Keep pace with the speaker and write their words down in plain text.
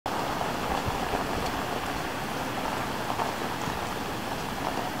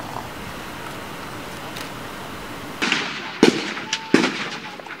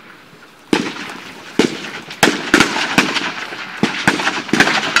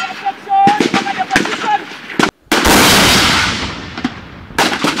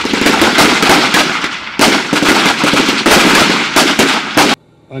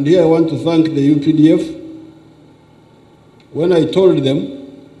And here I want to thank the UPDF. When I told them,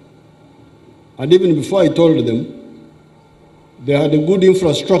 and even before I told them, they had a good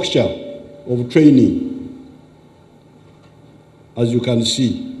infrastructure of training, as you can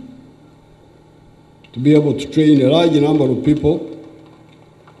see, to be able to train a large number of people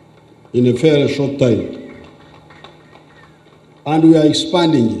in a fairly short time. And we are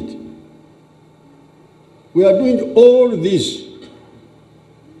expanding it. We are doing all this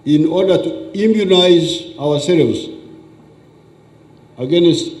in order to immunize ourselves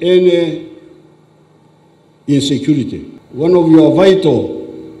against any insecurity. One of your vital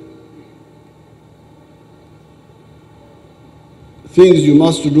things you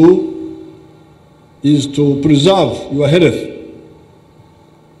must do is to preserve your health.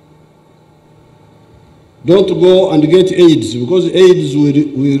 Don't go and get AIDS, because AIDS will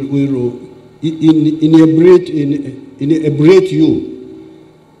inebriate you,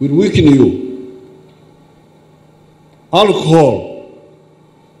 will weaken you. Alcohol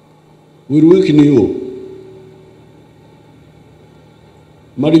will weaken you.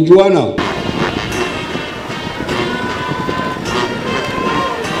 Marijuana